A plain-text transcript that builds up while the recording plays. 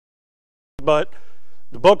But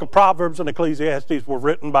the book of Proverbs and Ecclesiastes were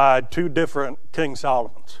written by two different King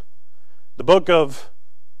Solomons. The book of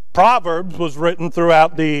Proverbs was written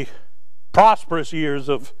throughout the prosperous years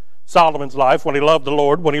of Solomon's life, when he loved the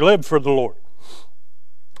Lord, when he lived for the Lord.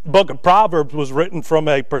 The book of Proverbs was written from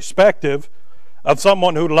a perspective of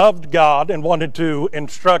someone who loved God and wanted to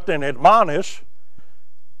instruct and admonish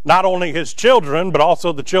not only his children, but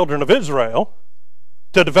also the children of Israel,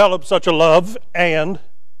 to develop such a love and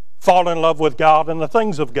fall in love with God and the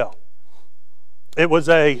things of God. It was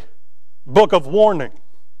a book of warning.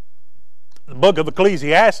 The book of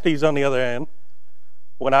Ecclesiastes, on the other hand,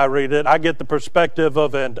 when I read it, I get the perspective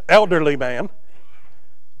of an elderly man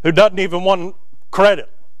who doesn't even want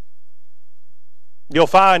credit. You'll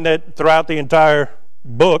find that throughout the entire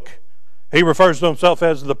book, he refers to himself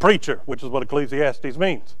as the preacher, which is what Ecclesiastes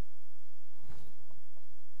means.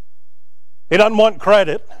 He doesn't want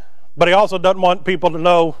credit, but he also doesn't want people to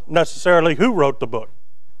know necessarily who wrote the book.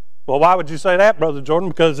 Well, why would you say that, Brother Jordan?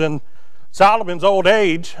 Because in Solomon's old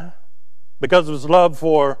age, because of his love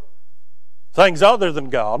for things other than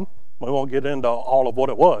God, we won't get into all of what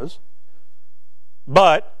it was,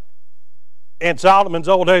 but in Solomon's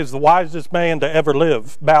old age, the wisest man to ever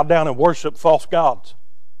live bowed down and worshiped false gods.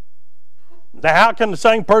 Now, how can the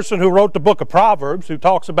same person who wrote the book of Proverbs, who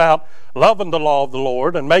talks about loving the law of the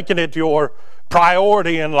Lord and making it your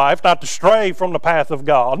priority in life, not to stray from the path of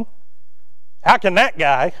God, how can that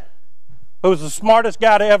guy, who's the smartest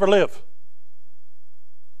guy to ever live,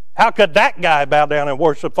 how could that guy bow down and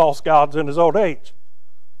worship false gods in his old age?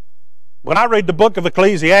 When I read the book of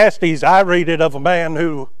Ecclesiastes, I read it of a man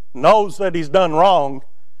who knows that he's done wrong,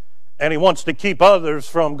 and he wants to keep others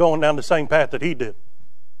from going down the same path that he did.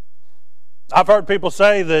 I've heard people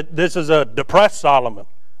say that this is a depressed Solomon.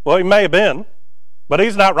 Well, he may have been, but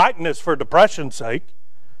he's not writing this for depression's sake.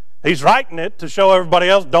 He's writing it to show everybody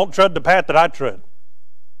else, don't tread the path that I tread.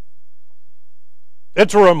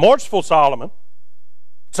 It's a remorseful Solomon.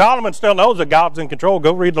 Solomon still knows that God's in control.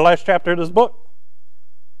 Go read the last chapter of this book.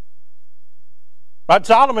 Right?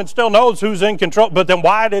 Solomon still knows who's in control, but then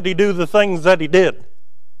why did he do the things that he did?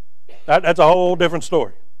 That's a whole different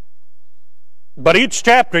story. But each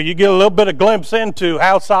chapter you get a little bit of glimpse into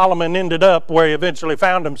how Solomon ended up where he eventually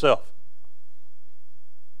found himself.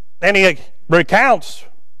 And he recounts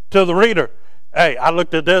to the reader, hey, I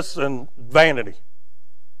looked at this and vanity.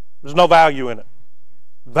 There's no value in it.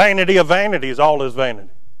 Vanity of vanities, all is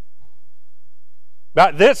vanity.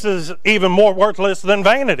 But this is even more worthless than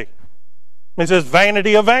vanity. He says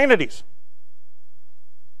vanity of vanities.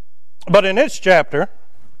 But in this chapter,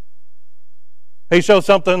 he shows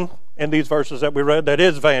something in these verses that we read that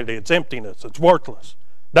is vanity. It's emptiness. It's worthless.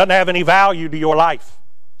 Doesn't have any value to your life.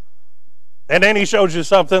 And then he shows you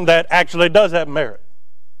something that actually does have merit.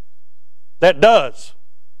 That does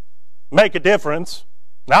make a difference,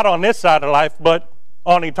 not on this side of life, but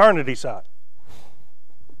on eternity's side.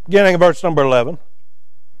 Beginning in verse number 11.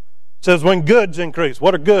 It says, when goods increase.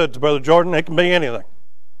 What are goods, Brother Jordan? It can be anything.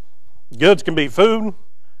 Goods can be food.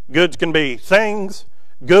 Goods can be things.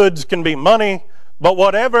 Goods can be money. But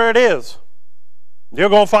whatever it is, you're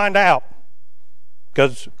going to find out.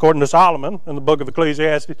 Because according to Solomon in the book of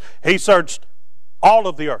Ecclesiastes, he searched all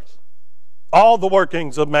of the earth. All the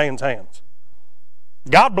workings of man's hands.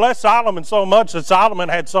 God blessed Solomon so much that Solomon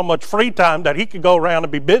had so much free time that he could go around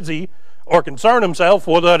and be busy or concern himself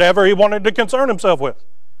with whatever he wanted to concern himself with.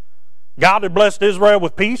 God had blessed Israel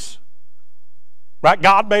with peace. Right?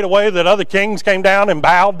 God made a way that other kings came down and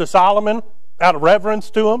bowed to Solomon out of reverence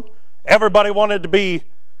to him. Everybody wanted to be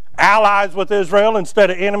allies with Israel instead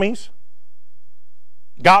of enemies.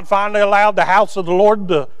 God finally allowed the house of the Lord,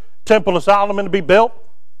 the temple of Solomon, to be built.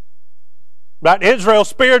 Right? Israel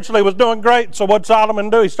spiritually was doing great, so what did Solomon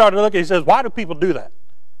do? He started looking, he says, why do people do that?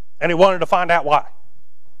 And he wanted to find out why.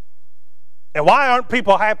 And why aren't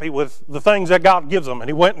people happy with the things that God gives them? And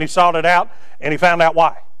he went and he sought it out, and he found out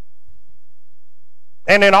why.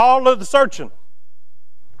 And in all of the searching,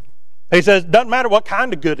 he says, doesn't matter what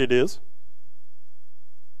kind of good it is.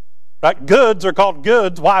 Right? Goods are called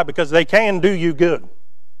goods. Why? Because they can do you good.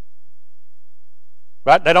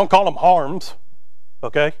 Right? They don't call them harms.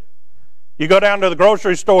 Okay? You go down to the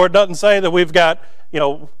grocery store, it doesn't say that we've got,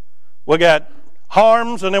 we got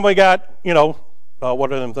harms, and then we got,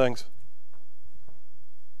 what are them things?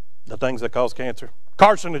 The things that cause cancer.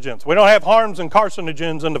 Carcinogens. We don't have harms and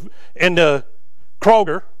carcinogens in the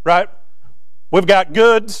Kroger, right? We've got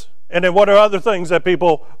goods, and then what are other things that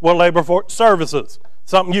people will labor for? Services.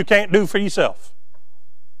 Something you can't do for yourself.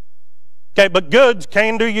 Okay, but goods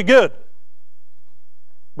can do you good.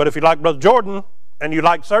 But if you like Brother Jordan, and you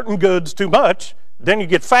like certain goods too much, then you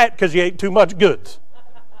get fat because you ate too much goods.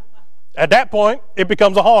 At that point, it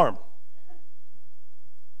becomes a harm.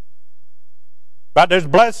 Right? There's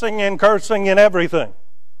blessing and cursing in everything.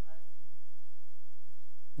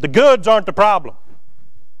 The goods aren't the problem.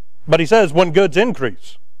 But he says when goods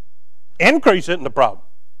increase isn't the problem.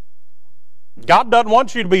 God doesn't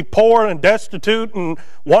want you to be poor and destitute and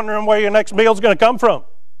wondering where your next meal is going to come from.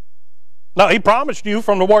 No, he promised you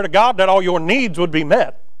from the Word of God that all your needs would be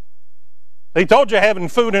met. He told you having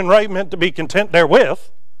food and raiment to be content therewith.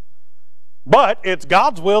 But it's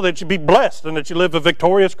God's will that you be blessed and that you live a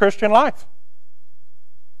victorious Christian life.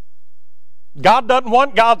 God doesn't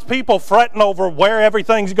want God's people fretting over where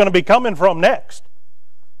everything's going to be coming from next.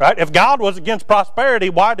 Right? If God was against prosperity,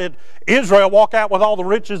 why did Israel walk out with all the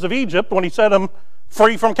riches of Egypt when he set them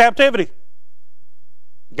free from captivity?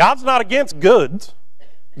 God's not against goods.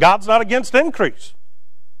 God's not against increase.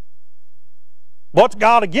 What's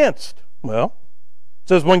God against? Well, it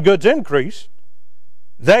says when goods increase,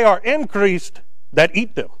 they are increased that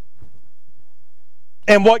eat them.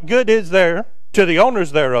 And what good is there to the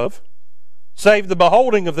owners thereof, save the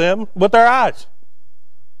beholding of them with their eyes?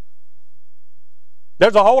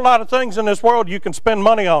 There's a whole lot of things in this world you can spend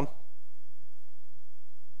money on.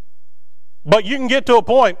 But you can get to a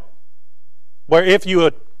point where if you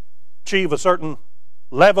achieve a certain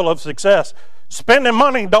level of success, spending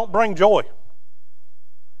money don't bring joy.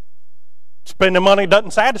 Spending money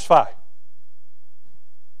doesn't satisfy.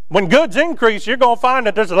 When goods increase, you're going to find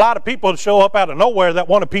that there's a lot of people that show up out of nowhere that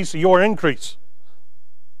want a piece of your increase.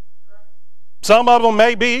 Some of them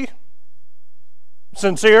may be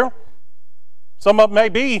sincere. Some of them may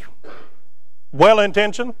be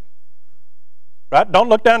well-intentioned. Right? Don't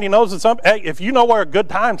look down your nose at something. Hey, if you know where a good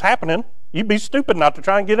time's happening, you'd be stupid not to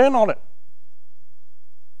try and get in on it.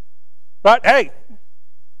 Right? Hey,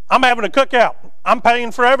 I'm having a cookout. I'm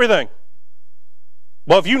paying for everything.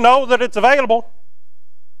 Well, if you know that it's available,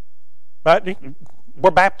 right? We're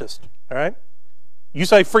Baptist, all right? You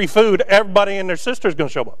say free food, everybody and their sister is going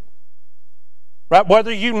to show up. Right?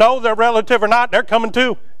 Whether you know they're relative or not, they're coming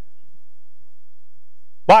too.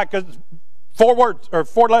 Why? Because 4 words or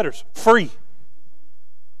 4 letters, free.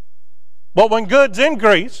 But when goods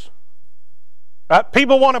increase, right,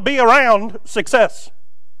 people want to be around success.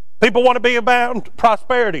 People want to be around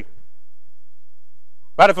prosperity.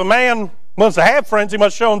 Right? If a man wants to have friends, he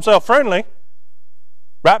must show himself friendly.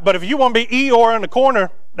 Right? But if you want to be Eeyore in the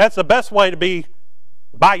corner, that's the best way to be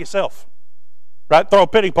by yourself. Right? Throw a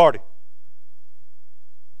pity party.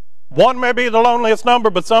 One may be the loneliest number,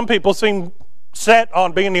 but some people seem set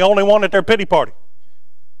on being the only one at their pity party.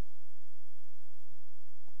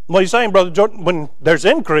 What are you saying, Brother Jordan? When there's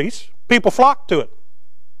increase, people flock to it.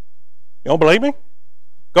 You don't believe me?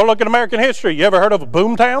 Go look at American history. You ever heard of a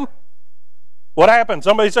boom town? What happened?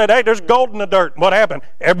 Somebody said, hey, there's gold in the dirt. What happened?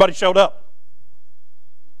 Everybody showed up.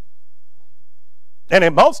 And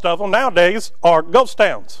in most of them nowadays are ghost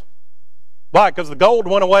towns. Why? Because the gold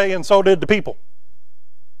went away and so did the people.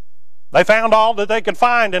 They found all that they could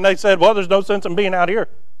find and they said, well, there's no sense in being out here.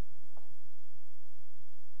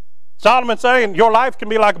 Solomon's saying your life can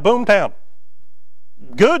be like a boom town.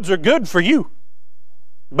 Goods are good for you.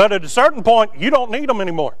 But at a certain point, you don't need them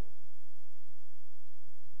anymore.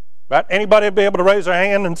 Right? Anybody be able to raise their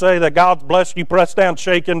hand and say that God's blessed you, pressed down,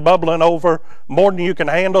 shaking, bubbling over more than you can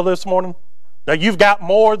handle this morning? That you've got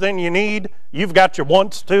more than you need. You've got your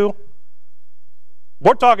wants too.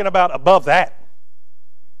 We're talking about above that.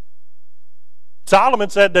 Solomon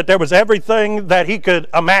said that there was everything that he could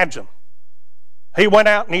imagine. He went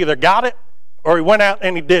out and either got it or he went out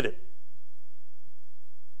and he did it.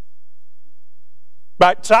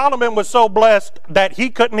 But Solomon was so blessed that he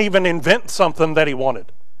couldn't even invent something that he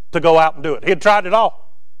wanted to go out and do it. He had tried it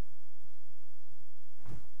all.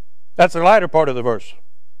 That's the latter part of the verse.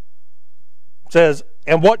 It says,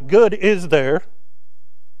 and what good is there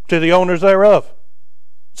to the owners thereof,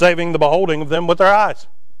 saving the beholding of them with their eyes?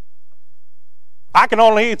 I can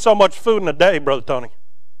only eat so much food in a day, Brother Tony.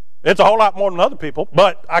 It's a whole lot more than other people,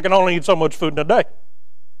 but I can only eat so much food in a day.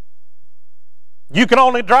 You can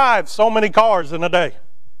only drive so many cars in a day.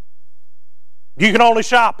 You can only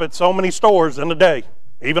shop at so many stores in a day,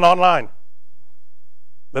 even online.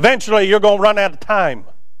 Eventually, you're going to run out of time.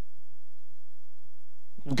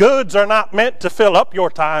 Goods are not meant to fill up your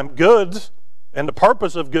time. Goods, and the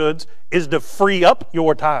purpose of goods, is to free up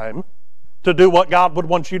your time to do what God would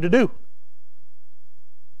want you to do.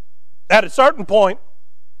 At a certain point,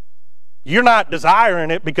 you're not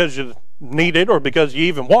desiring it because you need it or because you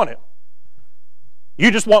even want it.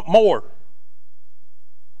 You just want more.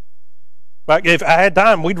 Like if I had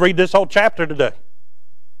time, we'd read this whole chapter today.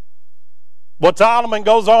 What Solomon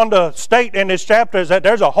goes on to state in this chapter is that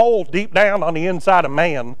there's a hole deep down on the inside of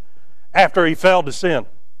man, after he fell to sin.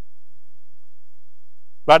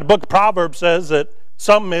 Right, the book of Proverbs says that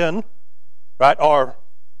some men, right, are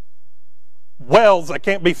wells that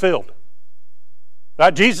can't be filled.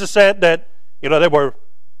 Right, Jesus said that, they were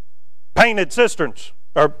painted cisterns,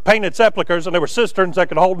 or painted sepulchres, and they were cisterns that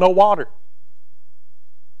could hold no water.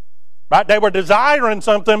 Right, they were desiring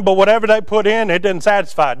something, but whatever they put in, it didn't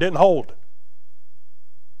satisfy, it didn't hold.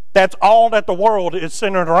 That's all that the world is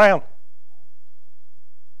centered around.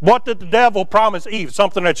 What did the devil promise Eve?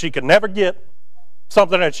 Something that she could never get,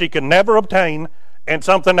 something that she could never obtain, and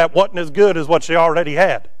something that wasn't as good as what she already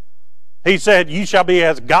had. He said, you shall be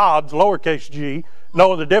as gods, lowercase g,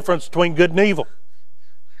 knowing the difference between good and evil.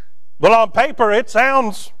 Well, on paper, it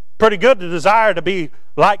sounds pretty good to desire to be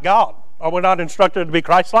like God. Are we not instructed to be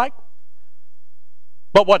Christ-like?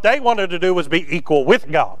 But what they wanted to do was be equal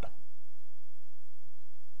with God.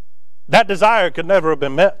 That desire could never have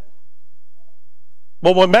been met.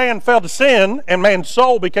 But when man fell to sin and man's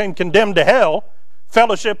soul became condemned to hell,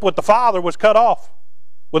 fellowship with the Father was cut off,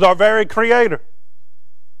 with our very Creator.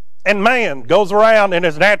 And man goes around in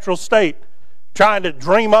his natural state trying to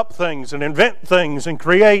dream up things and invent things and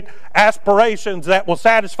create aspirations that will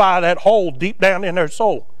satisfy that hole deep down in their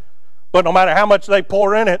soul. But no matter how much they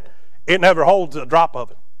pour in it, it never holds a drop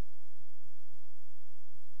of it.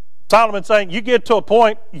 Solomon's saying you get to a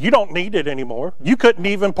point you don't need it anymore. You couldn't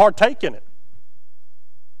even partake in it.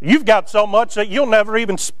 You've got so much that you'll never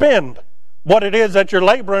even spend what it is that you're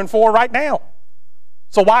laboring for right now.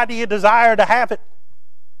 So why do you desire to have it?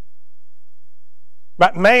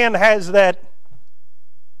 But man has that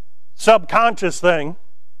subconscious thing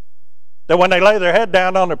that when they lay their head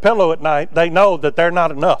down on their pillow at night, they know that they're not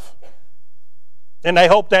enough. And they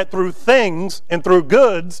hope that through things and through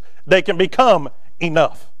goods, they can become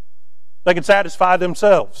enough. They can satisfy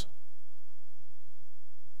themselves.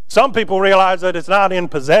 Some people realize that it's not in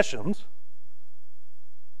possessions.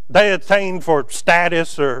 They attain for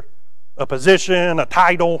status or a position, a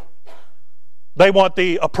title. They want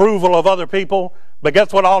the approval of other people. But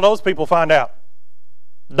guess what all those people find out?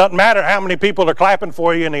 Doesn't matter how many people are clapping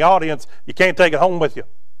for you in the audience, you can't take it home with you.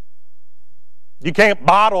 You can't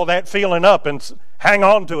bottle that feeling up and hang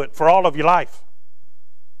on to it for all of your life.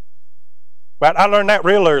 Right? I learned that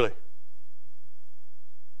real early.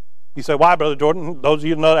 You say, why, Brother Jordan? Those of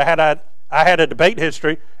you know that I had a debate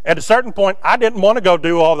history. At a certain point, I didn't want to go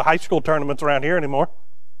do all the high school tournaments around here anymore.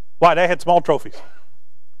 Why? They had small trophies.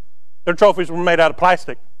 Their trophies were made out of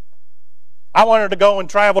plastic. I wanted to go and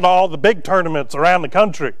travel to all the big tournaments around the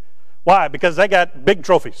country. Why? Because they got big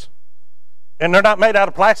trophies. And they're not made out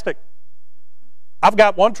of plastic. I've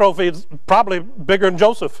got one trophy that's probably bigger than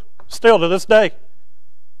Joseph, still to this day,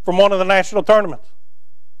 from one of the national tournaments.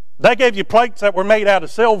 They gave you plates that were made out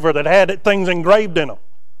of silver that had things engraved in them.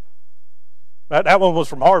 That one was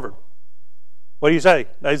from Harvard. What do you say?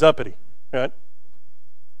 They's uppity. Right?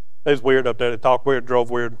 They's weird up there. They talk weird,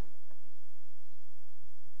 drove weird.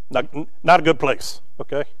 Not a good place,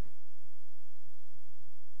 okay?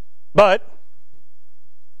 But,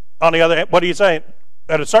 on the other hand, what are you saying?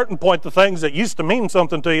 At a certain point, the things that used to mean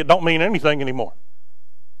something to you don't mean anything anymore.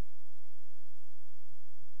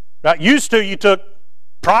 Now, used to, you took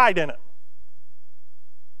pride in it.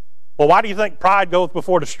 Well, why do you think pride goes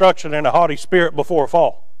before destruction and a haughty spirit before a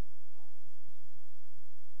fall?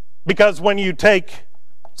 Because when you take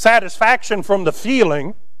satisfaction from the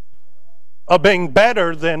feeling of being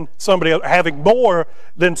better than somebody else, having more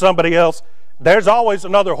than somebody else, there's always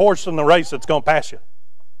another horse in the race that's going to pass you.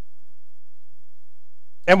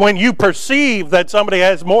 And when you perceive that somebody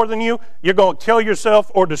has more than you, you're going to kill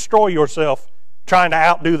yourself or destroy yourself trying to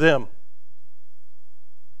outdo them.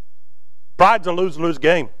 Pride's a lose-lose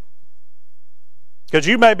game. Because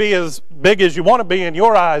you may be as big as you want to be in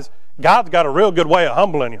your eyes, God's got a real good way of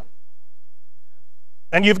humbling you.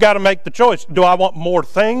 And you've got to make the choice. Do I want more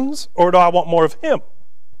things or do I want more of Him?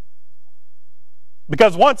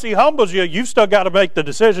 Because once He humbles you, you've still got to make the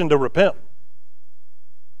decision to repent.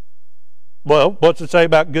 Well, what's it say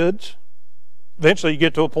about goods? Eventually you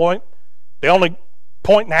get to a point. The only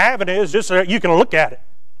point in having it is just so that you can look at it.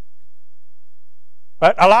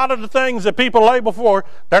 Right? A lot of the things that people label for,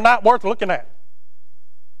 they're not worth looking at.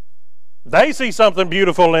 They see something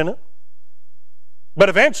beautiful in it. But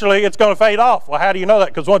eventually it's going to fade off. Well, how do you know that?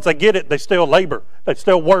 Because once they get it, they still labor. They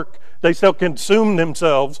still work. They still consume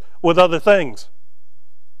themselves with other things.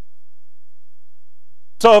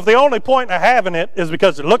 So if the only point of having it is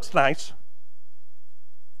because it looks nice,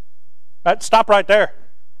 right, stop right there.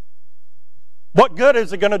 What good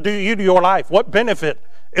is it going to do you to your life? What benefit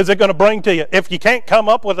is it going to bring to you if you can't come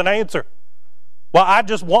up with an answer? Well, I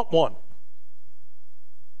just want one.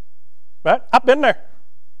 Right? I've been there.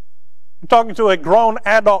 I'm talking to a grown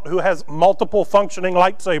adult who has multiple functioning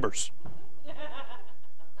lightsabers.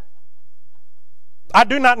 I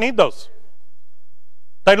do not need those.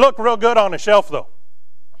 They look real good on a shelf, though.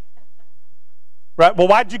 Right? Well,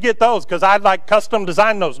 why'd you get those? Because I like custom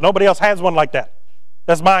design those. Nobody else has one like that.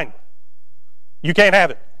 That's mine. You can't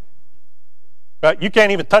have it. Right? You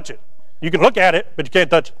can't even touch it. You can look at it, but you can't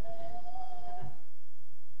touch it.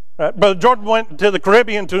 Right? Brother Jordan went to the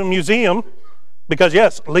Caribbean to a museum because,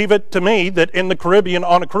 yes, leave it to me that in the Caribbean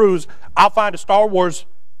on a cruise, I'll find a Star Wars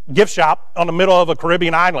gift shop on the middle of a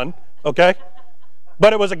Caribbean island, okay?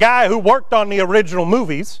 But it was a guy who worked on the original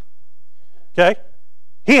movies, okay?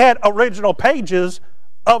 He had original pages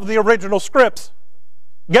of the original scripts.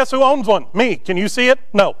 Guess who owns one? Me. Can you see it?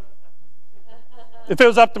 No. If it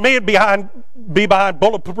was up to me, it'd be behind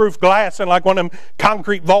bulletproof glass and like one of them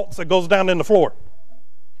concrete vaults that goes down in the floor.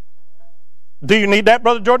 Do you need that,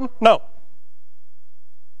 Brother Jordan? No.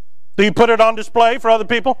 Do you put it on display for other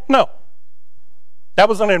people? No. That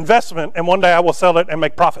was an investment, and one day I will sell it and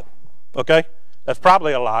make profit. Okay? That's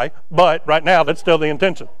probably a lie, but right now that's still the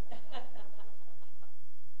intention.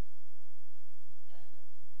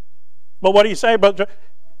 But what do you say, Brother?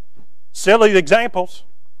 Silly examples.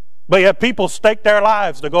 But you have people stake their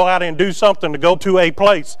lives to go out and do something, to go to a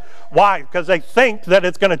place. Why? Because they think that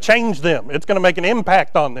it's going to change them. It's going to make an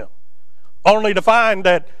impact on them. Only to find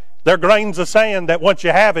that they're grains of sand that once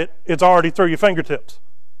you have it, it's already through your fingertips.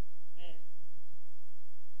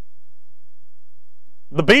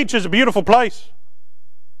 The beach is a beautiful place.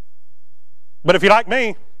 But if you're like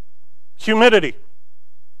me, humidity.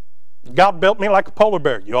 God built me like a polar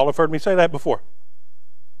bear. You all have heard me say that before.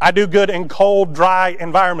 I do good in cold, dry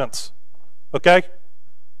environments. Okay?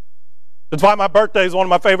 That's why my birthday is one of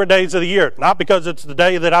my favorite days of the year. Not because it's the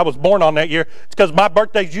day that I was born on that year. It's because my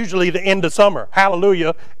birthday is usually the end of summer.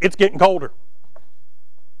 Hallelujah. It's getting colder.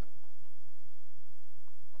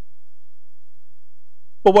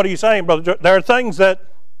 But what are you saying, Brother? There are things that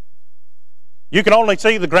you can only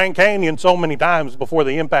see the Grand Canyon so many times before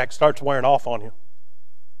the impact starts wearing off on you.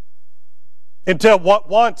 Until what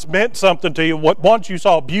once meant something to you, what once you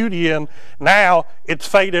saw beauty in, now it's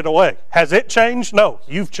faded away. Has it changed? No,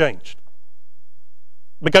 you've changed.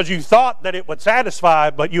 Because you thought that it would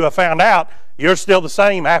satisfy, but you have found out you're still the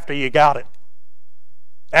same after you got it.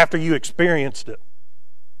 After you experienced it.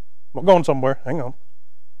 We're going somewhere. Hang on.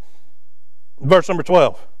 Verse number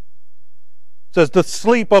 12. It says, the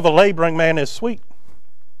sleep of a laboring man is sweet,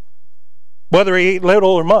 whether he eat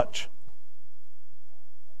little or much.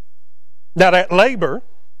 Now that labor,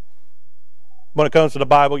 when it comes to the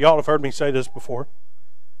Bible, y'all have heard me say this before.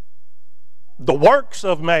 The works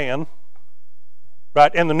of man,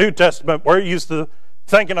 right, in the New Testament, we're used to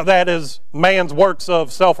thinking of that as man's works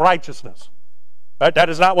of self-righteousness. Right? That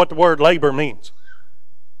is not what the word labor means.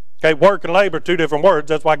 Okay, work and labor, two different words.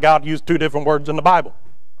 That's why God used two different words in the Bible.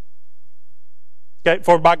 Okay,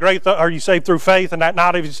 for by grace are you saved through faith, and that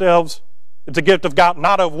not of yourselves. It's a gift of God,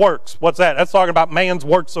 not of works. What's that? That's talking about man's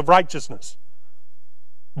works of righteousness.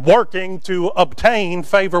 Working to obtain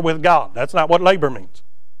favor with God. That's not what labor means.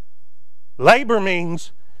 Labor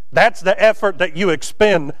means that's the effort that you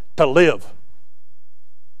expend to live.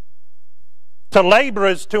 To labor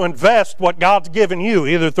is to invest what God's given you,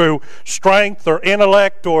 either through strength or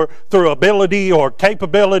intellect or through ability or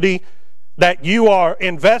capability, that you are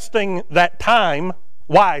investing that time.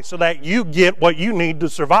 Why? So that you get what you need to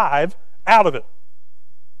survive out of it.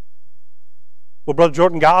 Well, Brother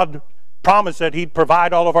Jordan, God promised that He'd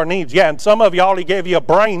provide all of our needs. Yeah, and some of y'all, He gave you a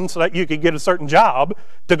brain so that you could get a certain job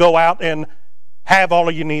to go out and have all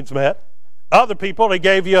of your needs met. Other people, He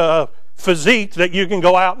gave you a physique that you can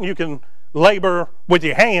go out and you can labor with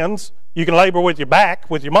your hands. You can labor with your back,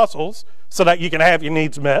 with your muscles, so that you can have your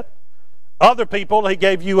needs met. Other people, He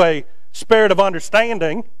gave you a spirit of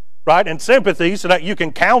understanding, right, and sympathy, so that you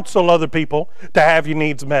can counsel other people to have your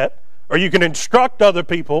needs met. Or you can instruct other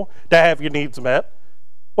people to have your needs met.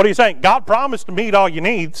 What are you saying? God promised to meet all your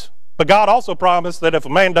needs, but God also promised that if a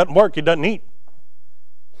man doesn't work, he doesn't eat.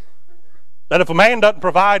 That if a man doesn't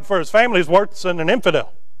provide for his family, he's worse than an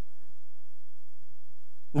infidel.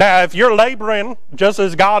 Now, if you're laboring just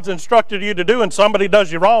as God's instructed you to do and somebody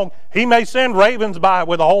does you wrong, He may send ravens by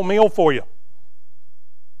with a whole meal for you.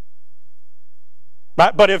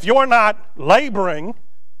 Right? But if you're not laboring,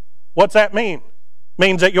 what's that mean?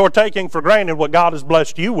 Means that you're taking for granted what God has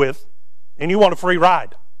blessed you with, and you want a free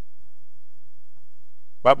ride.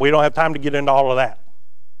 But we don't have time to get into all of that.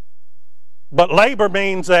 But labor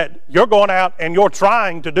means that you're going out and you're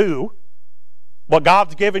trying to do what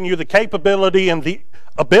God's given you the capability and the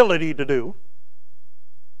ability to do.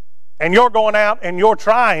 And you're going out and you're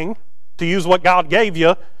trying to use what God gave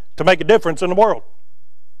you to make a difference in the world.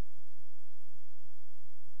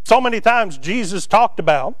 So many times Jesus talked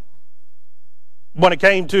about, when it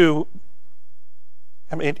came to,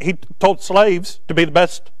 he told slaves to be the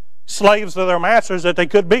best slaves of their masters that they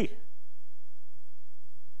could be.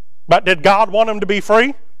 But did God want them to be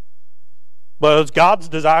free? Well, it's God's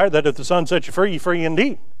desire that if the Son sets you free, you're free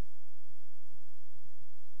indeed.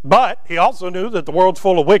 But he also knew that the world's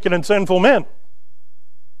full of wicked and sinful men,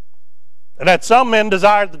 and that some men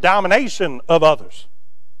desired the domination of others.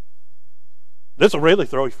 This will really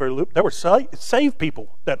throw you for a loop. There were saved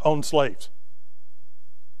people that owned slaves.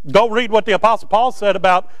 Go read what the Apostle Paul said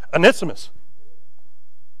about Onesimus,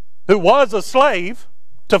 who was a slave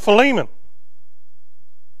to Philemon.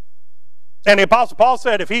 And the Apostle Paul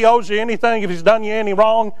said, if he owes you anything, if he's done you any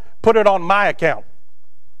wrong, put it on my account.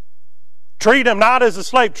 Treat him not as a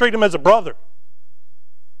slave, treat him as a brother.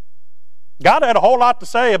 God had a whole lot to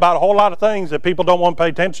say about a whole lot of things that people don't want to pay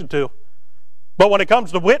attention to. But when it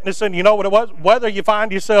comes to witnessing, you know what it was? Whether you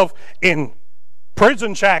find yourself in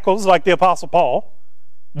prison shackles like the Apostle Paul,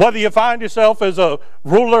 whether you find yourself as a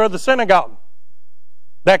ruler of the synagogue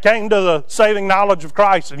that came to the saving knowledge of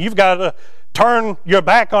Christ, and you've got to turn your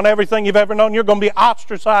back on everything you've ever known, you're going to be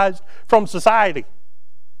ostracized from society.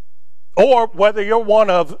 Or whether you're one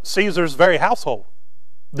of Caesar's very household,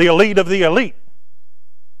 the elite of the elite.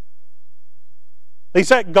 He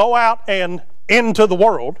said, go out and into the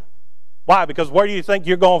world. Why? Because where do you think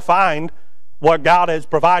you're going to find what God has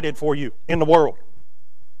provided for you in the world?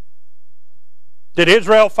 Did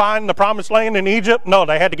Israel find the promised land in Egypt? No,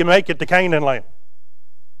 they had to make it to Canaan land.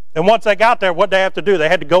 And once they got there, what did they have to do? They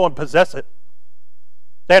had to go and possess it.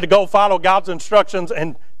 They had to go follow God's instructions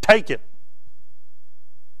and take it.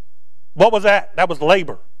 What was that? That was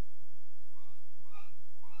labor.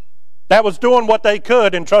 That was doing what they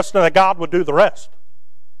could and trusting that God would do the rest.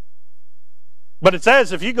 But it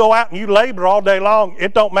says if you go out and you labor all day long,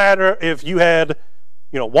 it don't matter if you had,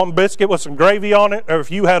 one biscuit with some gravy on it, or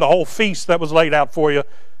if you had a whole feast that was laid out for you.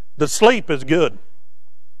 The sleep is good.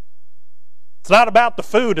 It's not about the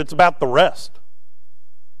food, it's about the rest.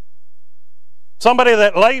 Somebody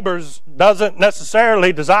that labors doesn't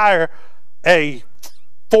necessarily desire a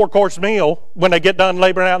 4-course meal when they get done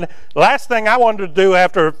laboring out. The last thing I wanted to do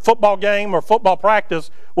after a football game or football practice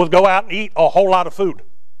was go out and eat a whole lot of food.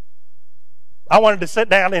 I wanted to sit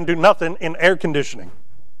down and do nothing in air conditioning.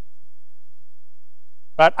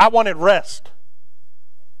 Right? I wanted rest.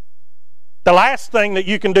 The last thing that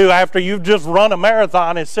you can do after you've just run a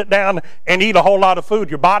marathon is sit down and eat a whole lot of food.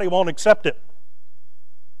 Your body won't accept it.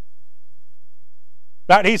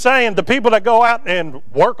 Right? He's saying the people that go out and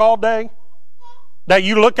work all day, that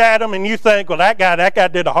you look at them and you think, well, that guy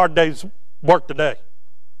did a hard day's work today.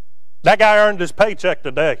 That guy earned his paycheck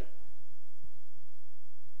today.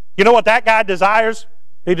 You know what that guy desires?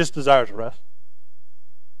 He just desires rest.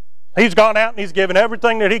 He's gone out and he's given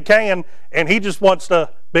everything that he can, and he just wants to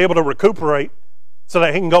be able to recuperate so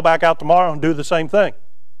that he can go back out tomorrow and do the same thing.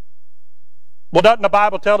 Well, doesn't the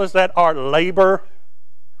Bible tell us that our labor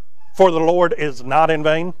for the Lord is not in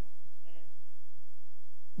vain?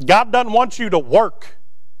 God doesn't want you to work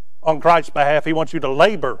on Christ's behalf. He wants you to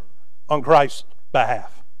labor on Christ's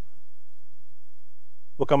behalf.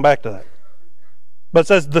 We'll come back to that. But it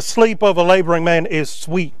says, the sleep of a laboring man is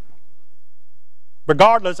sweet.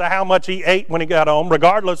 Regardless of how much he ate when he got home,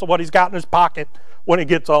 regardless of what he's got in his pocket when he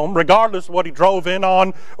gets home, regardless of what he drove in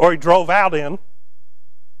on or he drove out in,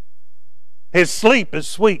 his sleep is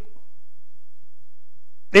sweet.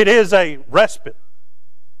 It is a respite.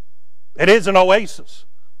 It is an oasis.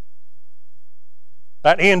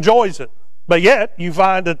 That he enjoys it. But yet, you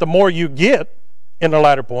find that the more you get in the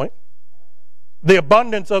latter point, the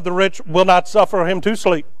abundance of the rich will not suffer him to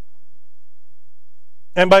sleep.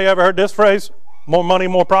 Anybody ever heard this phrase? More money,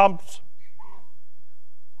 more problems?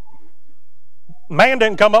 Man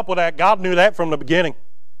didn't come up with that. God knew that from the beginning.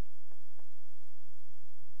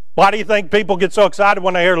 Why do you think people get so excited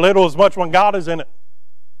when they hear little as much when God is in it?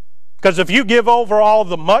 Because if you give over all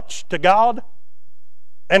the much to God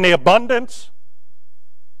and the abundance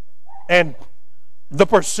and the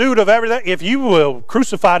pursuit of everything, if you will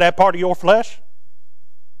crucify that part of your flesh,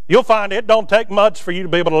 you'll find it don't take much for you to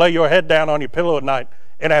be able to lay your head down on your pillow at night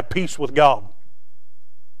and have peace with God.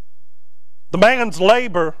 The man's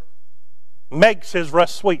labor makes his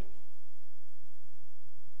rest sweet,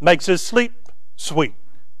 makes his sleep sweet.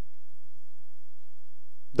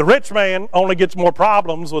 The rich man only gets more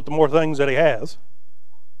problems with the more things that he has.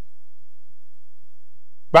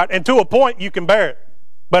 Right? And to a point you can bear it.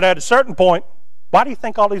 But at a certain point, Why do you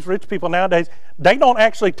think all these rich people nowadays, they don't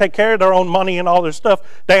actually take care of their own money and all this stuff?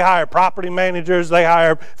 They hire property managers, they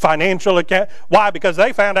hire financial account. Why? Because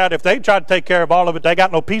they found out if they tried to take care of all of it, they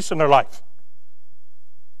got no peace in their life.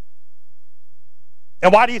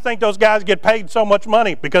 And why do you think those guys get paid so much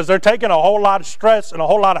money? Because they're taking a whole lot of stress and a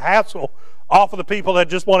whole lot of hassle off of the people that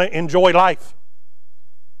just want to enjoy life.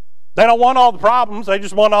 They don't want all the problems, they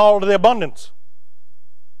just want all of the abundance.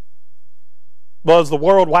 Well, as the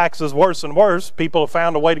world waxes worse and worse, people have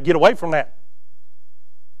found a way to get away from that.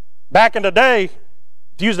 Back in the day,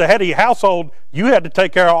 to use the head of your household, you had to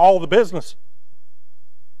take care of all the business.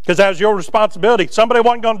 Because that was your responsibility. Somebody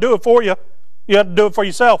wasn't going to do it for you. You had to do it for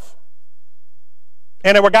yourself.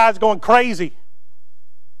 And there were guys going crazy.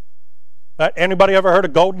 Anybody ever heard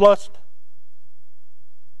of gold lust?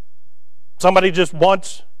 Somebody just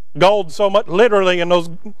wants gold so much, literally in those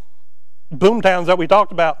boom towns that we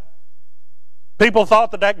talked about. People thought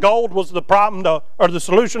that that gold was the problem or the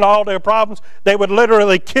solution to all their problems. They would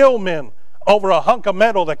literally kill men over a hunk of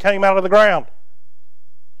metal that came out of the ground.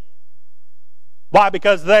 Why?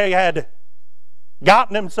 Because they had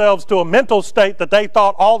gotten themselves to a mental state that they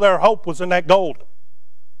thought all their hope was in that gold.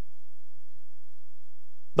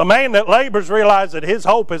 The man that labors realizes that his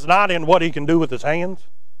hope is not in what he can do with his hands.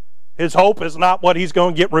 His hope is not what he's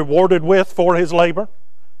going to get rewarded with for his labor.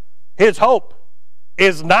 His hope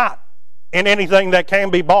is not in anything that can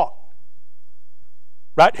be bought.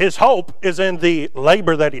 Right? His hope is in the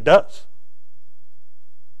labor that he does.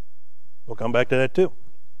 We'll come back to that too.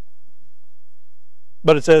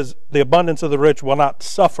 But it says, the abundance of the rich will not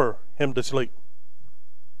suffer him to sleep.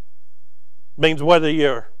 Means whether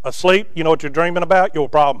you're asleep, you know what you're dreaming about, your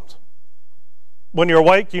problems. When you're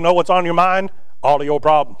awake, you know what's on your mind, all of your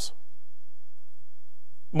problems.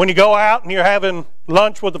 When you go out and you're having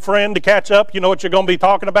lunch with a friend to catch up, you know what you're going to be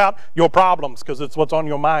talking about? Your problems, because it's what's on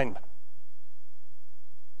your mind.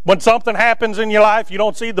 When something happens in your life, you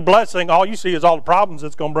don't see the blessing. All you see is all the problems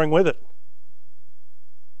it's going to bring with it.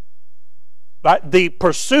 Right? The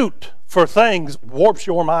pursuit for things warps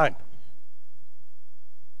your mind.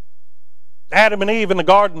 Adam and Eve in the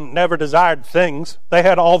garden never desired things. They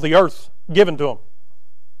had all the earth given to them.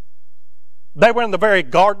 They were in the very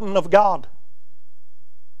garden of God.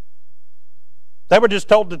 They were just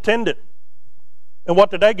told to tend it. And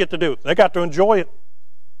what did they get to do? They got to enjoy it.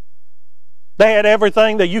 They had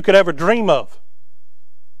everything that you could ever dream of.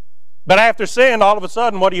 But after sin, all of a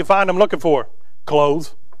sudden, what do you find them looking for?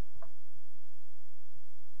 Clothes.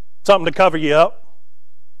 Something to cover you up.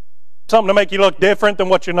 Something to make you look different than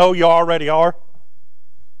what you know you already are.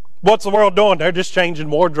 What's the world doing? They're just changing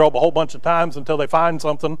wardrobe a whole bunch of times until they find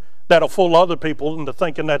something that'll fool other people into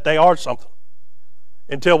thinking that they are something.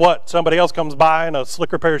 Until what? Somebody else comes by in a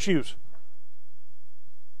slicker pair of shoes.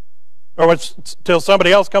 Or until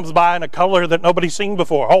somebody else comes by in a color that nobody's seen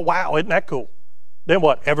before. Oh, wow, isn't that cool? Then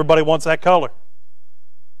what? Everybody wants that color.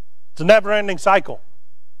 It's a never-ending cycle.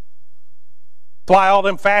 That's why all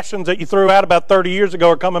them fashions that you threw out about 30 years ago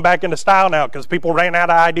are coming back into style now, because people ran out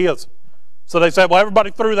of ideas. So they said, well,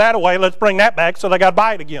 everybody threw that away. Let's bring that back, so they got to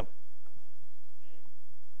buy it again.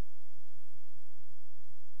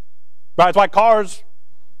 Right? It's like cars,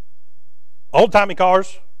 old-timey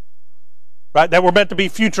cars, right? They were meant to be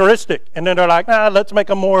futuristic. And then they're like, nah, let's make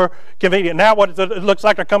them more convenient. Now what it looks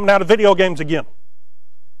like they're coming out of video games again.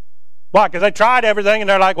 Why? Because they tried everything, and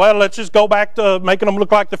they're like, well, let's just go back to making them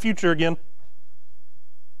look like the future again.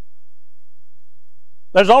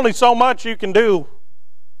 There's only so much you can do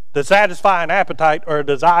to satisfy an appetite or a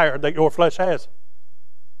desire that your flesh has.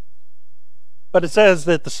 But it says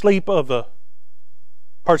that the sleep of a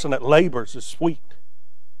person that labors is sweet.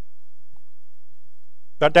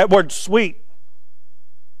 But that word sweet,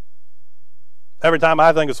 every time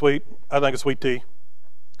I think of sweet tea,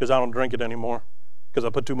 because I don't drink it anymore, because I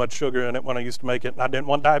put too much sugar in it when I used to make it, and I didn't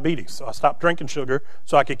want diabetes, so I stopped drinking sugar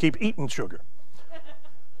so I could keep eating sugar.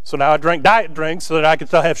 So now I drink diet drinks so that I can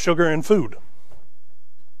still have sugar in food.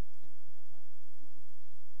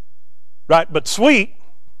 Right? But sweet,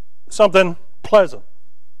 something pleasant.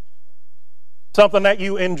 Something that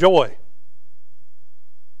you enjoy.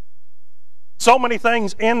 So many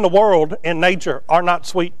things in the world, in nature, are not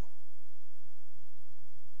sweet.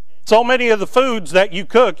 So many of the foods that you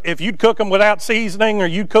cook, if you'd cook them without seasoning or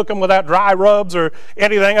you'd cook them without dry rubs or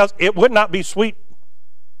anything else, it would not be sweet.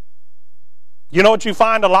 You know what you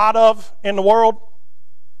find a lot of in the world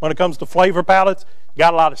when it comes to flavor palettes? You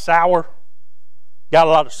got a lot of sour, got a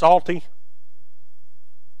lot of salty.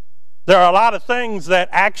 There are a lot of things that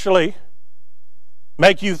actually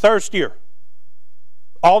make you thirstier.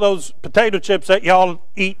 All those potato chips that y'all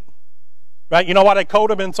eat Right? You know why they coat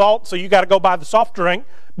them in salt? So you got to go buy the soft drink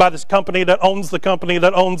by this company that owns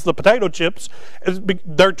the potato chips.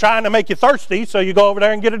 They're trying to make you thirsty, so you go over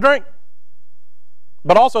there and get a drink.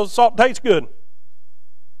 But also, salt tastes good.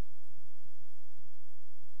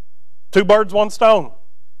 Two birds, one stone.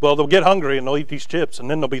 Well, they'll get hungry and they'll eat these chips,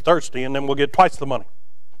 and then they'll be thirsty, and then we'll get twice the money.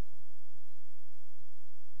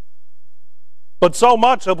 But so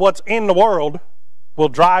much of what's in the world will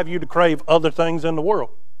drive you to crave other things in the world.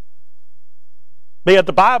 But yet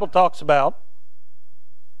the Bible talks about,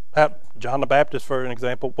 John the Baptist, for an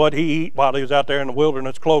example, what he ate while he was out there in the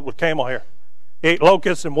wilderness clothed with camel hair. He ate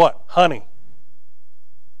locusts and what? Honey.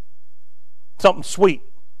 Something sweet.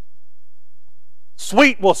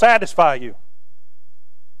 Sweet will satisfy you.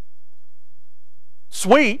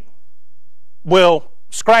 Sweet will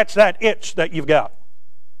scratch that itch that you've got.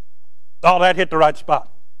 Oh, that hit the right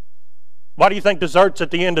spot. Why do you think dessert's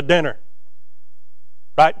at the end of dinner?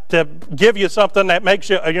 Right? To give you something that makes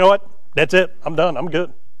you, you know what? That's it. I'm done. I'm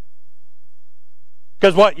good.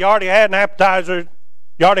 Because what? You already had an appetizer.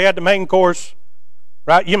 You already had the main course.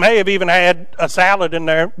 Right? You may have even had a salad in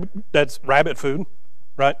there. That's rabbit food.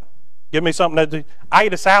 Right? Give me something that... I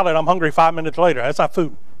eat a salad. I'm hungry 5 minutes later. That's not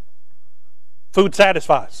food. Food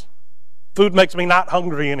satisfies. Food makes me not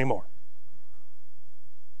hungry anymore.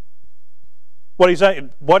 What do you say?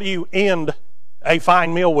 What do you end a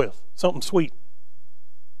fine meal with? Something sweet.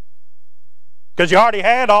 Because you already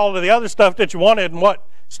had all of the other stuff that you wanted, and what?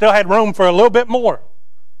 Still had room for a little bit more.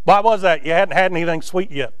 Why was that? You hadn't had anything sweet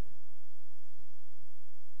yet.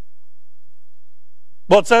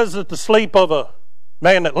 Well, it says that the sleep of a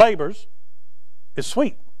man that labors is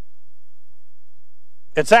sweet.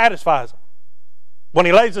 It satisfies him. When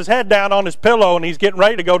he lays his head down on his pillow and he's getting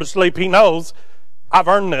ready to go to sleep, he knows, I've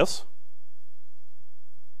earned this.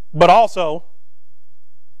 But also,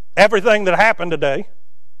 everything that happened today,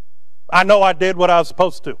 I know I did what I was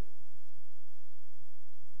supposed to.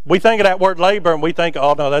 We think of that word labor and we think,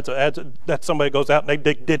 oh no, that's somebody who goes out and they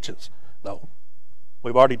dig ditches. No.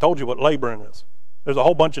 We've already told you what laboring is. There's a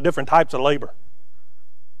whole bunch of different types of labor.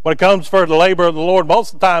 When it comes for the labor of the Lord,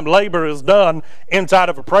 most of the time labor is done inside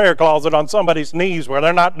of a prayer closet on somebody's knees where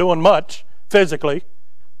they're not doing much physically.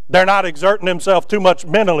 They're not exerting themselves too much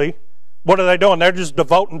mentally. What are they doing? They're just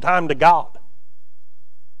devoting time to God.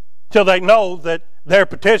 Till they know that their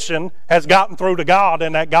petition has gotten through to God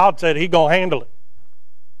and that God said He's going to handle it.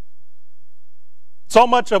 So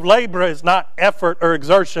much of labor is not effort or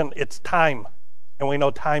exertion, it's time. And we know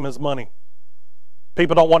time is money.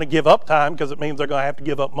 People don't want to give up time because it means they're going to have to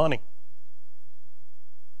give up money.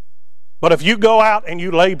 But if you go out and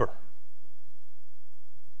you labor,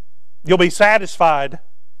 you'll be satisfied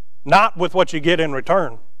not with what you get in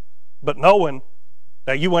return, but knowing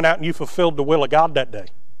that you went out and you fulfilled the will of God that day.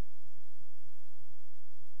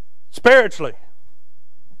 Spiritually,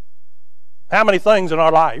 how many things in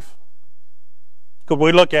our life could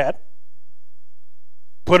we look at,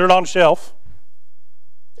 put it on a shelf,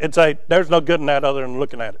 and say, there's no good in that other than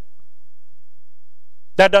looking at it?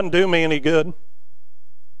 That doesn't do me any good. In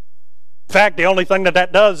fact, the only thing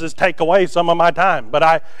that does is take away some of my time. But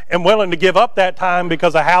I am willing to give up that time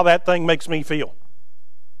because of how that thing makes me feel.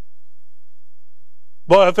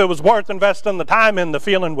 Well, if it was worth investing the time in, the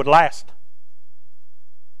feeling would last.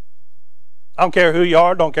 I don't care who you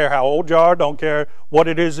are, don't care how old you are, don't care what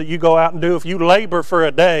it is that you go out and do. If you labor for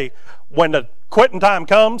a day, when the quitting time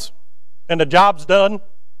comes and the job's done,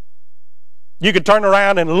 you can turn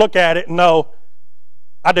around and look at it and know,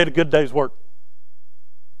 I did a good day's work.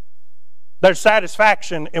 There's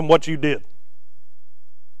satisfaction in what you did.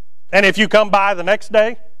 And if you come by the next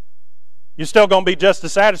day, you're still going to be just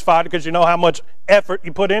as satisfied because you know how much effort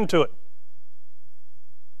you put into it.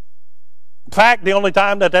 In fact, the only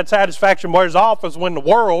time that satisfaction wears off is when the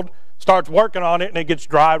world starts working on it and it gets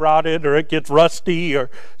dry rotted or it gets rusty or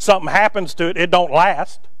something happens to it. It don't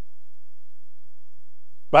last.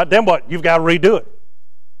 But then what? You've got to redo it.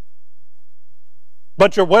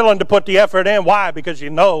 But you're willing to put the effort in. Why? Because you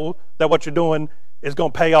know that what you're doing is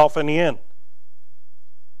going to pay off in the end.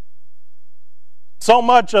 So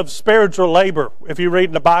much of spiritual labor, if you read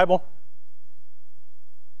in the Bible,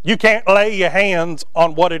 you can't lay your hands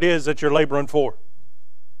on what it is that you're laboring for.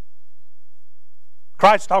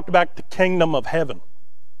 Christ talked about the kingdom of heaven.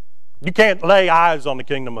 You can't lay eyes on the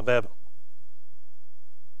kingdom of heaven.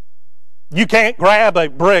 You can't grab a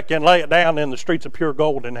brick and lay it down in the streets of pure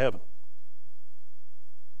gold in heaven.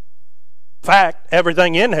 In fact,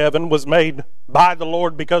 everything in heaven was made by the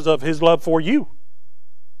Lord because of His love for you.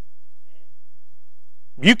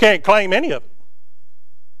 You can't claim any of it.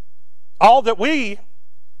 All that we,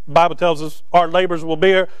 the Bible tells us, our labors will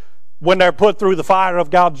bear, when they're put through the fire of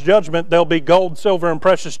God's judgment, they'll be gold, silver, and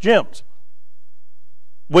precious gems.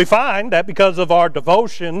 We find that because of our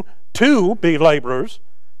devotion to be laborers,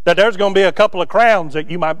 that there's going to be a couple of crowns that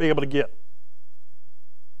you might be able to get.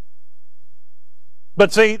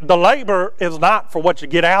 But see, the labor is not for what you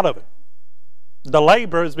get out of it. The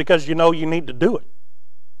labor is because you know you need to do it.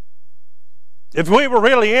 If we were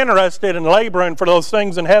really interested in laboring for those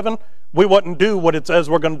things in heaven, we wouldn't do what it says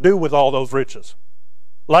we're going to do with all those riches.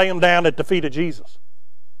 Lay them down at the feet of Jesus.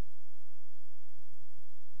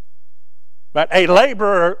 But a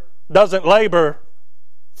laborer doesn't labor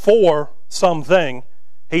for something.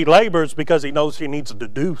 He labors because he knows he needs to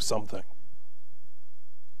do something.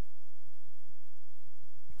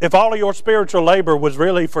 If all of your spiritual labor was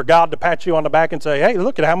really for God to pat you on the back and say, hey,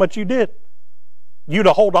 look at how much you did, you'd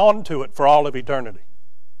hold on to it for all of eternity.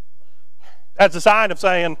 That's a sign of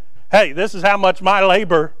saying, hey, this is how much my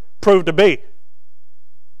labor proved to be.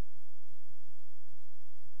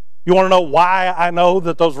 You want to know why I know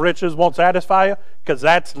that those riches won't satisfy you? Because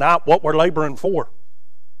that's not what we're laboring for.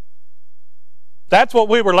 That's what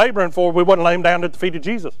we were laboring for. We wouldn't lay them down at the feet of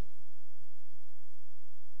Jesus.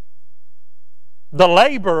 The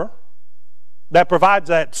labor that provides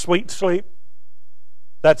that sweet sleep,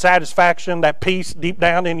 that satisfaction, that peace deep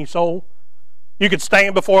down in your soul, you could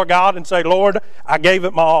stand before God and say, Lord, I gave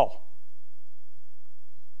it my all.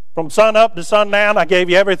 From sun up to sundown, I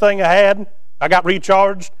gave you everything I had. I got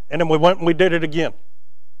recharged, and then we went and we did it again.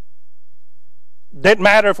 Didn't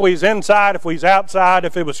matter if we was inside, if we was outside,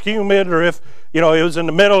 if it was humid, or if it was in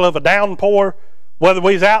the middle of a downpour, whether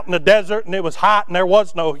we was out in the desert and it was hot and there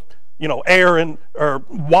was no air or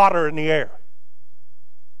water in the air.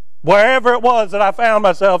 Wherever it was that I found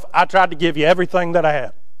myself, I tried to give you everything that I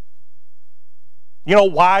had. You know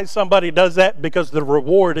why somebody does that? Because the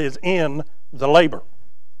reward is in the labor.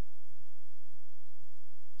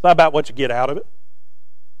 It's not about what you get out of it.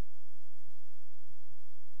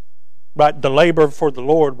 Right? The labor for the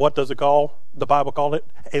Lord, what does it call? The Bible called it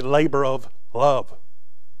a labor of love.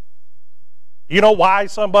 You know why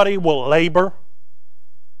somebody will labor?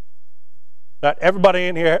 Not everybody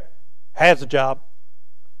in here has a job.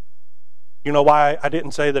 You know why I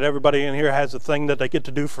didn't say that everybody in here has a thing that they get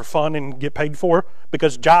to do for fun and get paid for?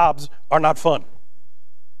 Because jobs are not fun.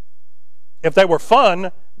 If they were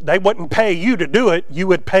fun, they wouldn't pay you to do it. You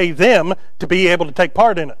would pay them to be able to take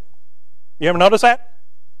part in it. You ever notice that?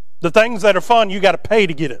 The things that are fun, you got to pay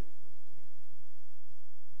to get it.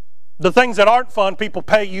 The things that aren't fun, people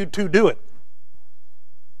pay you to do it.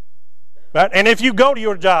 Right? And if you go to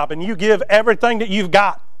your job and you give everything that you've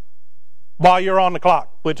got while you're on the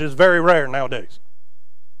clock, which is very rare nowadays.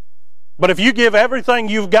 But if you give everything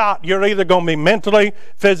you've got, you're either going to be mentally,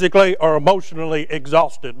 physically, or emotionally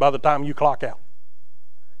exhausted by the time you clock out.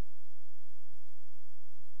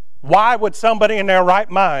 Why would somebody in their right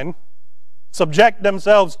mind subject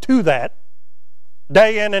themselves to that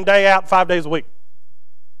day in and day out, 5 days a week?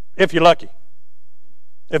 If you're lucky.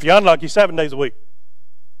 If you're unlucky, 7 days a week.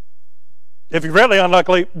 If you're really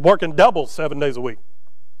unlucky, working double 7 days a week.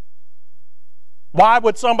 Why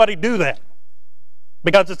would somebody do that?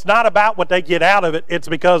 Because it's not about what they get out of it, it's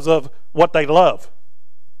because of what they love.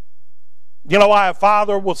 You know why a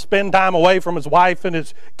father will spend time away from his wife and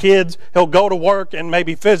his kids? He'll go to work and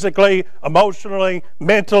maybe physically, emotionally,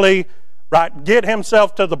 mentally, right, get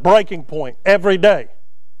himself to the breaking point every day.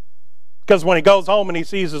 Because when he goes home and he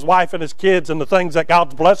sees his wife and his kids and the things that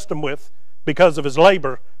God's blessed him with because of his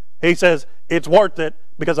labor, he says, it's worth it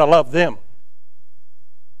because I love them.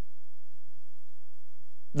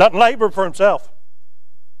 Doesn't labor for himself.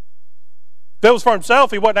 If it was for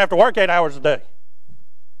himself, he wouldn't have to work 8 hours a day.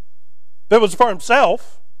 If it was for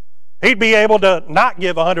himself, he'd be able to not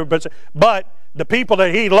give 100%. But the people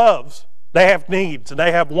that he loves, they have needs and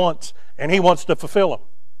they have wants, and he wants to fulfill them.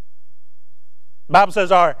 The Bible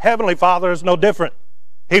says our Heavenly Father is no different.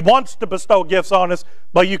 He wants to bestow gifts on us,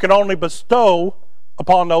 but you can only bestow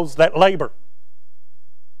upon those that labor.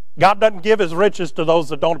 God doesn't give his riches to those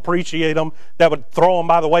that don't appreciate them, that would throw them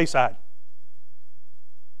by the wayside.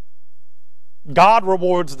 God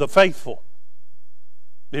rewards the faithful.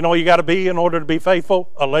 You know what you got to be in order to be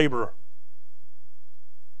faithful? A laborer.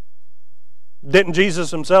 Didn't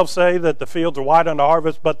Jesus himself say that the fields are wide unto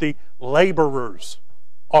harvest, but the laborers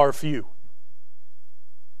are few?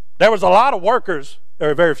 There was a lot of workers, there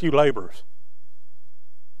were very few laborers.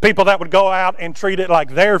 People that would go out and treat it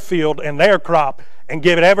like their field and their crop and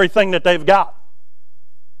give it everything that they've got.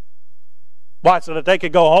 Why? So that they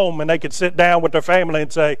could go home and they could sit down with their family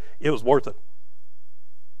and say, it was worth it.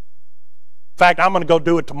 In fact, I'm going to go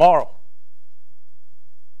do it tomorrow.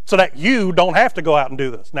 So that you don't have to go out and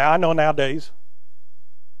do this. Now, I know nowadays,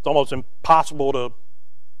 It's almost impossible to,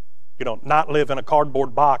 not live in a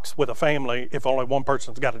cardboard box with a family if only one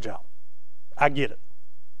person's got a job. I get it.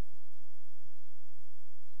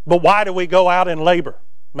 But why do we go out and labor,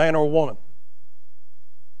 man or woman?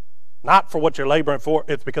 Not for what you're laboring for,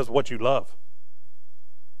 it's because of what you love.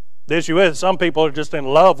 The issue is some people are just in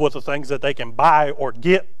love with the things that they can buy or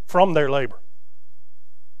get from their labor.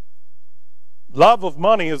 Love of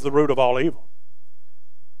money is the root of all evil.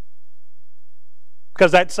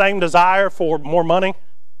 Because that same desire for more money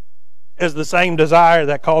is the same desire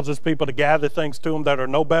that causes people to gather things to them that are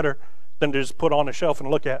no better than to just put on a shelf and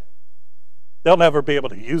look at. They'll never be able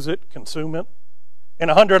to use it, consume it. In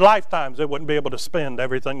 100 lifetimes, they wouldn't be able to spend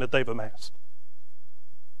everything that they've amassed.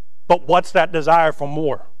 But what's that desire for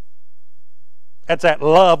more? That's that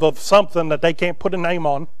love of something that they can't put a name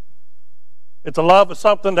on. It's a love of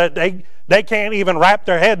something that they can't even wrap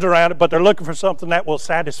their heads around it, but they're looking for something that will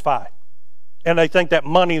satisfy. And they think that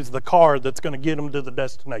money is the car that's going to get them to the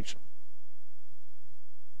destination.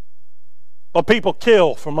 But people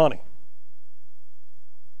kill for money.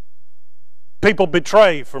 People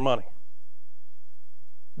betray for money.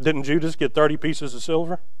 Didn't Judas get 30 pieces of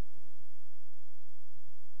silver?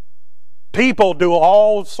 People do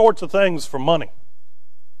all sorts of things for money.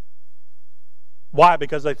 Why?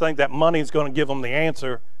 Because they think that money is going to give them the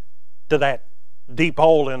answer to that deep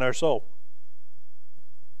hole in their soul.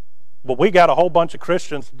 But we got a whole bunch of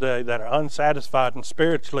Christians today that are unsatisfied, and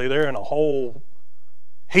spiritually they're in a whole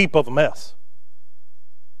heap of mess.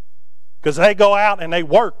 Because they go out and they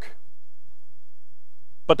work,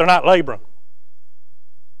 but they're not laboring.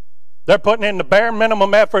 They're putting in the bare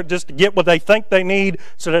minimum effort just to get what they think they need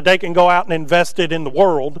so that they can go out and invest it in the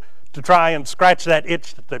world to try and scratch that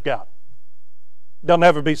itch that they've got. They'll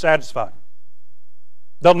never be satisfied.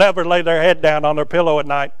 They'll never lay their head down on their pillow at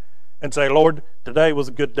night and say, Lord, today was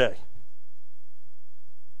a good day.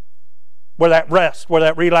 Where that rest, where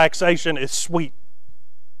that relaxation is sweet.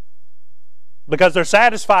 Because they're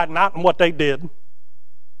satisfied not in what they did.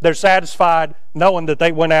 They're satisfied knowing that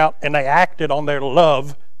they went out and they acted on their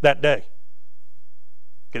love that day.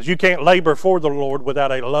 Because you can't labor for the Lord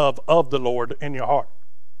without a love of the Lord in your heart.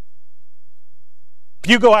 If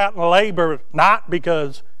you go out and labor not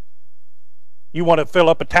because you want to fill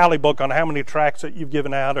up a tally book on how many tracts that you've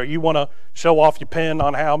given out, or you want to show off your pen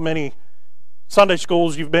on how many Sunday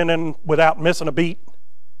schools you've been in without missing a beat.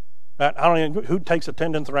 I don't even, who takes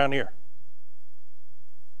attendance around here?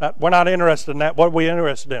 We're not interested in that. What are we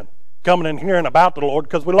interested in? Coming and hearing about the Lord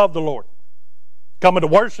because we love the Lord. Coming to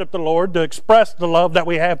worship the Lord, to express the love that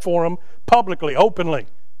we have for Him publicly, openly,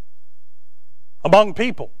 among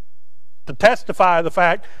people. To testify the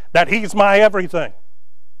fact that He's my everything.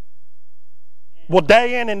 Well,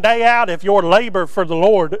 day in and day out, if your labor for the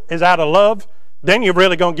Lord is out of love, then you're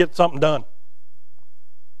really going to get something done.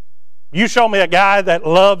 You show me a guy that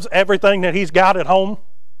loves everything that he's got at home,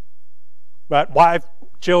 right? Wife,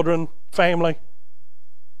 children, family.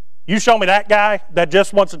 You show me that guy that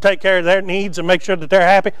just wants to take care of their needs and make sure that they're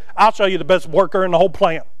happy, I'll show you the best worker in the whole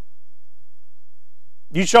plant.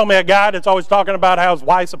 You show me a guy that's always talking about how his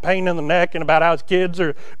wife's a pain in the neck and about how his kids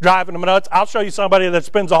are driving him nuts, I'll show you somebody that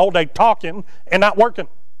spends the whole day talking and not working.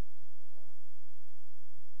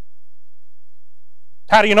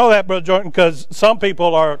 How do you know that, Brother Jordan? Because some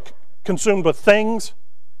people are consumed with things,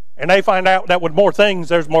 and they find out that with more things,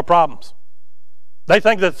 there's more problems. They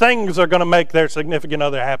think that things are going to make their significant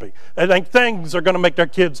other happy. They think things are going to make their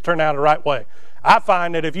kids turn out the right way. I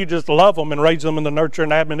find that if you just love them and raise them in the nurture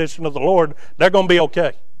and admonition of the Lord, they're going to be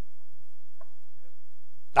okay.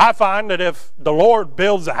 I find that if the Lord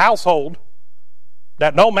builds a household,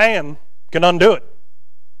 that no man can undo it.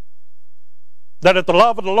 That if the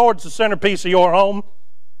love of the Lord's the centerpiece of your home,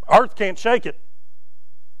 earth can't shake it.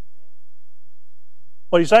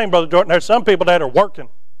 What are you saying, Brother Jordan? There's some people that are working.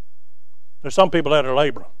 There's some people that are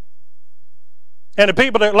laboring. And the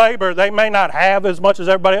people that labor, they may not have as much as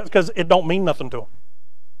everybody else because it don't mean nothing to them.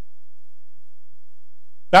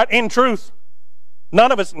 That, in truth,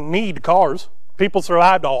 none of us need cars. People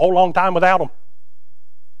survived a whole long time without them.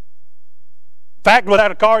 In fact,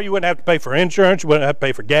 without a car, you wouldn't have to pay for insurance, you wouldn't have to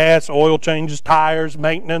pay for gas, oil changes, tires,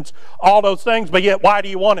 maintenance, all those things. But yet, why do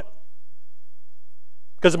you want it?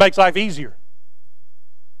 Because it makes life easier.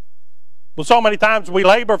 Well, so many times we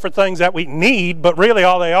labor for things that we need, but really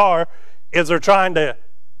all they are is they're trying to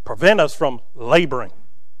prevent us from laboring.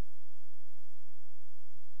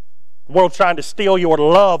 The world's trying to steal your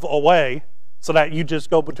love away so that you just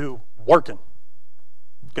go to working.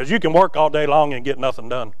 Because you can work all day long and get nothing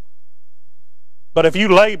done. But if you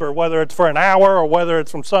labor, whether it's for an hour or whether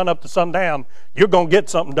it's from sun up to sundown, you're going to get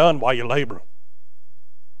something done while you labor.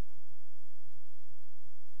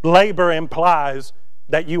 Labor implies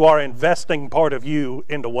that you are investing part of you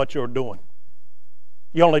into what you're doing.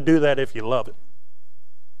 You only do that if you love it.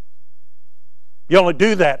 You only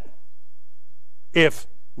do that if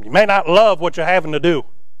you may not love what you're having to do.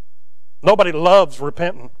 Nobody loves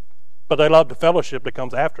repenting, but they love the fellowship that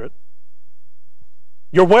comes after it.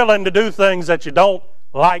 You're willing to do things that you don't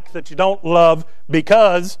like, that you don't love,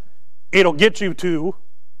 because it'll get you to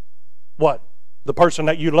what? The person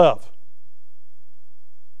that you love.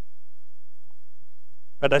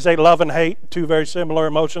 But they say love and hate, two very similar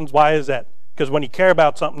emotions. Why is that? Because when you care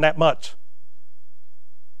about something that much,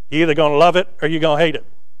 you're either going to love it or you're going to hate it.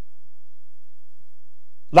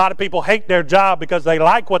 A lot of people hate their job because they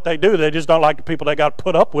like what they do. They just don't like the people they got to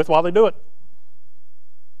put up with while they do it.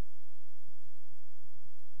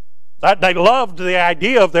 They loved the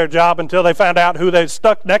idea of their job until they found out who they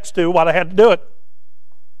stuck next to while they had to do it.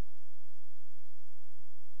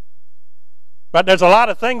 But there's a lot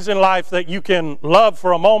of things in life that you can love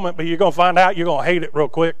for a moment, but you're going to find out you're going to hate it real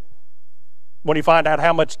quick when you find out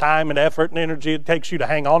how much time and effort and energy it takes you to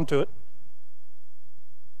hang on to it.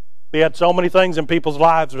 We had so many things in people's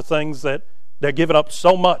lives are things that they're giving up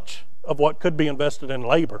so much of what could be invested in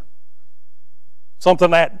labor.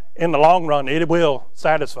 Something that in the long run it will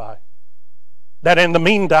satisfy. That in the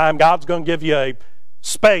meantime God's going to give you a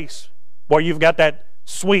space where you've got that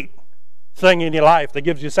sweet thing in your life that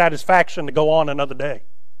gives you satisfaction to go on another day.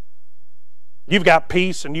 You've got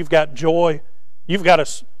peace and you've got joy. You've got a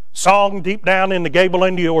song deep down in the gable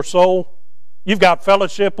end of your soul. You've got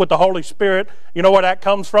fellowship with the Holy Spirit. You know where that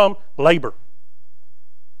comes from? Labor.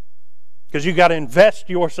 Because you've got to invest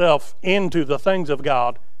yourself into the things of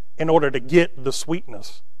God in order to get the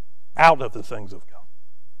sweetness out of the things of God.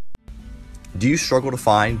 Do you struggle to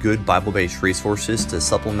find good Bible-based resources to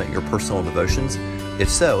supplement your personal devotions? If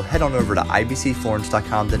so, head on over to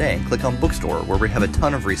ibcflorence.com today and click on Bookstore, where we have a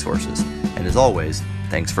ton of resources. And as always,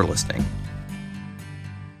 thanks for listening.